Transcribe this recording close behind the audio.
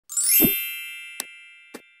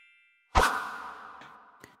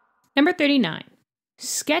Number 39.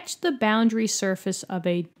 Sketch the boundary surface of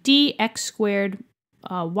a dx squared,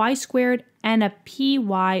 y squared, and a py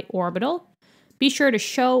orbital. Be sure to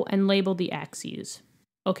show and label the axes.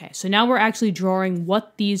 Okay, so now we're actually drawing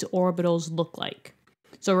what these orbitals look like.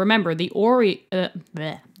 So remember, the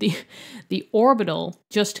orbital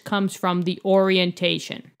just comes from the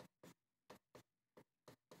orientation.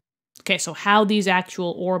 Okay, so how these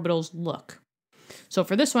actual orbitals look. So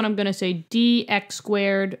for this one, I'm going to say dx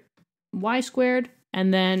squared, y squared,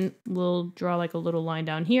 and then we'll draw like a little line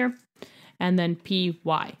down here, and then py.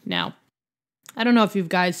 Now, I don't know if you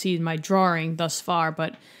guys seen my drawing thus far,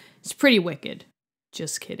 but it's pretty wicked.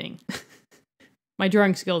 Just kidding. My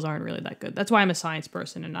drawing skills aren't really that good. That's why I'm a science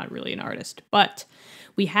person and not really an artist. But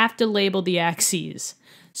we have to label the axes.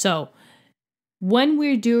 So when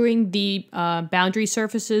we're doing the boundary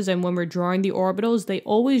surfaces and when we're drawing the orbitals, they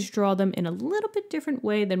always draw them in a little bit different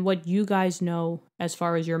way than what you guys know as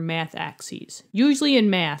far as your math axes. Usually in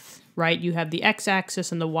math, right, you have the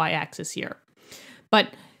x-axis and the y-axis here.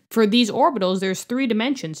 But for these orbitals, there's 3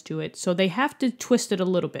 dimensions to it, so they have to twist it a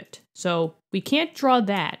little bit. So we can't draw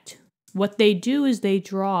that. What they do is they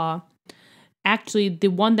draw, actually, the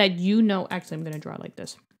one that you know, actually I'm going to draw it like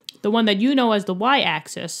this. The one that you know as the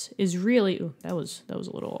y-axis is really, ooh, that was a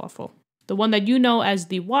little awful. The one that you know as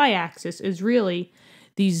the y-axis is really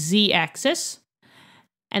the z-axis.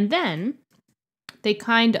 And then they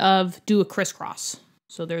kind of do a crisscross.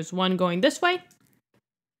 So there's one going this way,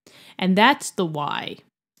 and that's the y.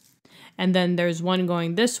 And then there's one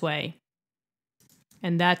going this way,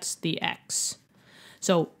 and that's the x.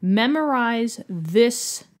 So memorize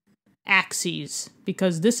this axes,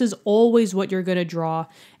 because this is always what you're going to draw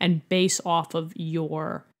and base off of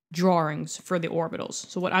your drawings for the orbitals.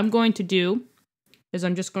 So what I'm going to do is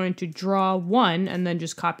I'm just going to draw one and then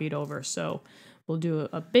just copy it over. So we'll do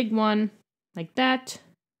a big one like that.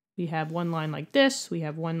 We have one line like this. We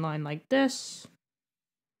have one line like this.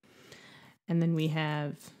 And then we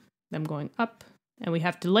have them going up, and we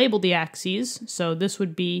have to label the axes. So this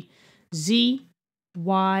would be z,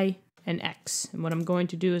 y, and x. And what I'm going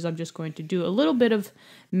to do is I'm just going to do a little bit of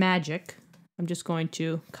magic. I'm just going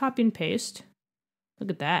to copy and paste. Look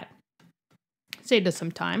at that. Saved us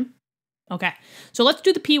some time. Okay, so let's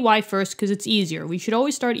do the py first because it's easier. We should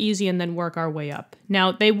always start easy and then work our way up.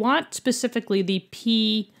 Now, they want specifically the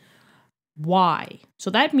py. So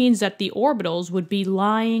that means that the orbitals would be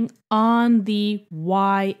lying on the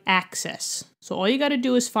y-axis. So all you got to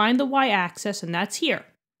do is find the y-axis, and that's here.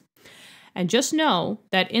 And just know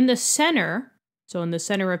that in the center, so in the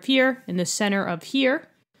center of here, in the center of here,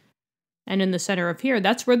 and in the center of here,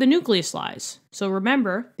 that's where the nucleus lies. So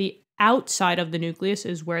remember, the outside of the nucleus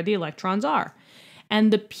is where the electrons are.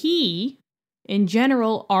 And the p, in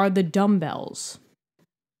general, are the dumbbells.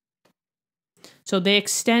 So they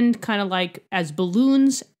extend kind of like as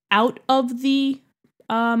balloons out of the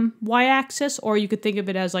y-axis, or you could think of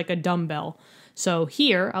it as like a dumbbell. So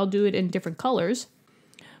here, I'll do it in different colors.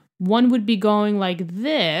 One would be going like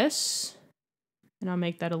this, and I'll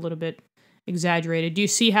make that a little bit exaggerated. Do you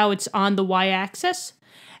see how it's on the y-axis?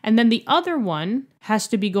 And then the other one has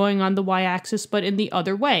to be going on the y-axis, but in the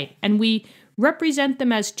other way. And we represent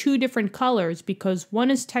them as 2 different colors because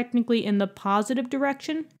one is technically in the positive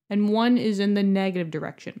direction and one is in the negative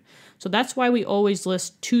direction. So that's why we always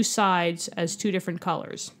list 2 sides as 2 different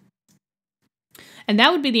colors. And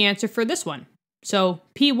that would be the answer for this one. So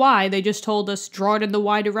py, they just told us draw it in the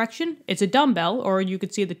y direction. It's a dumbbell, or you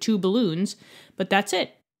could see the 2 balloons, but that's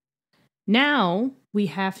it. Now we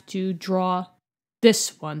have to draw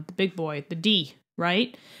this one, the big boy, the d,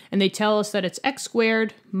 right? And they tell us that it's x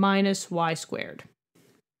squared minus y squared.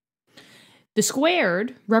 The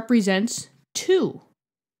squared represents 2,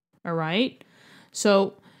 all right?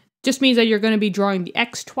 So just means that you're going to be drawing the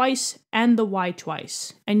x twice and the y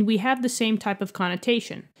twice. And we have the same type of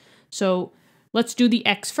connotation. So let's do the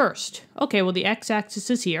x first. Okay, well, the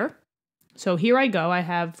x-axis is here. So here I go. I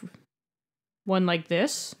have one like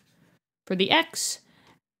this for the x.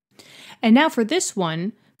 And now for this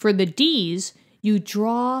one, for the d's, you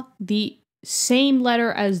draw the same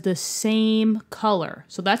letter as the same color.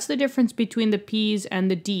 So that's the difference between the p's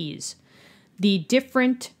and the d's. The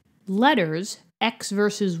different letters, x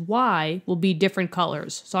versus y, will be different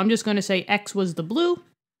colors. So I'm just going to say x was the blue,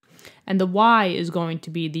 and the y is going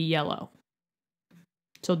to be the yellow.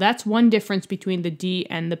 So that's one difference between the D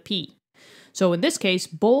and the P. So in this case,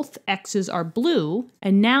 both X's are blue,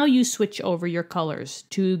 and now you switch over your colors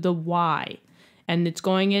to the Y. And it's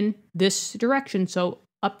going in this direction, so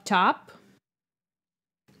up top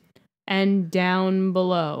and down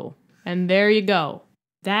below. And there you go.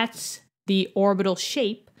 That's the orbital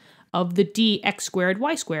shape of the dx squared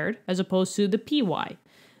y squared as opposed to the py.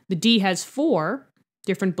 The d has 4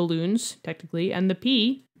 different balloons, technically, and the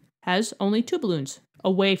p has only 2 balloons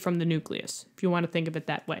away from the nucleus, if you want to think of it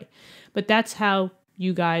that way. But that's how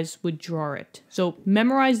you guys would draw it. So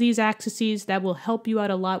memorize these axes. That will help you out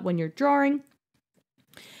a lot when you're drawing.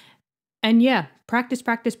 And yeah, practice,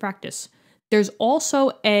 practice, practice. There's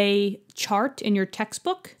also a chart in your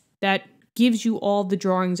textbook that gives you all the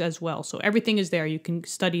drawings as well. So everything is there. You can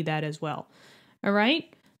study that as well. All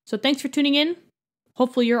right. So thanks for tuning in.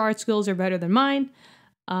 Hopefully your art skills are better than mine.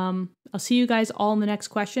 I'll see you guys all in the next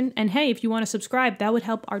question. And hey, if you want to subscribe, that would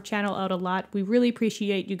help our channel out a lot. We really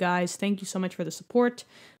appreciate you guys. Thank you so much for the support.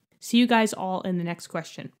 See you guys all in the next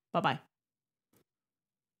question. Bye-bye.